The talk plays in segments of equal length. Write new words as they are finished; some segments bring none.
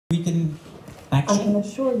I can Action.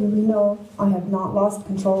 assure you, Renault, I have not lost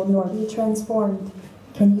control nor be transformed.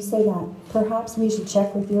 Can you say that? Perhaps we should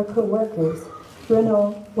check with your co-workers.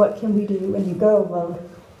 Renault, what can we do when you go, Road?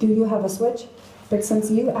 Do you have a switch? But since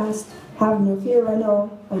you asked, have no fear,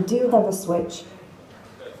 Renault, I do have a switch.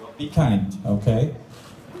 Be kind, okay?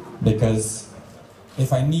 Because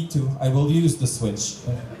if I need to, I will use the switch.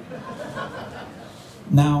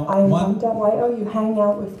 Now, I am Why you hang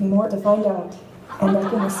out with me more to find out. And I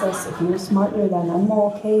can assess if you're smarter than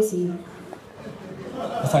Anmol Casey.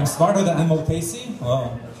 If I'm smarter than Anmol Casey,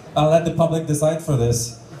 well, I'll let the public decide for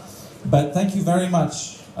this. But thank you very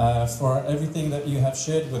much for everything that you have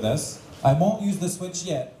shared with us. I won't use the switch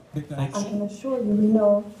yet. Because I can assure you,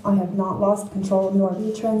 Renault, I have not lost control nor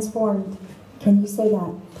be transformed. Can you say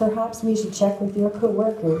that? Perhaps we should check with your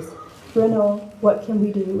co-workers. Renault, what can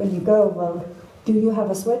we do when you go, Road? Do you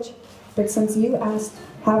have a switch? But since you asked,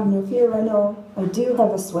 have no fear, Renault, I do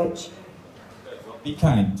have a switch. Be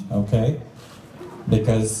kind, okay?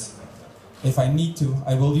 Because if I need to,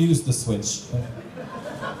 I will use the switch.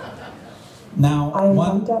 Now, I am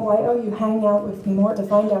why you hang out with me more to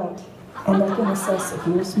find out. And I can assess if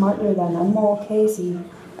you're smarter than Anmol Casey.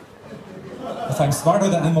 If I'm smarter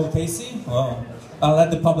than Anmol Casey, well, I'll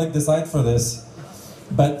let the public decide for this.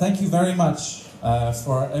 But thank you very much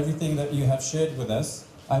for everything that you have shared with us.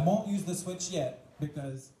 I won't use the switch yet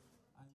because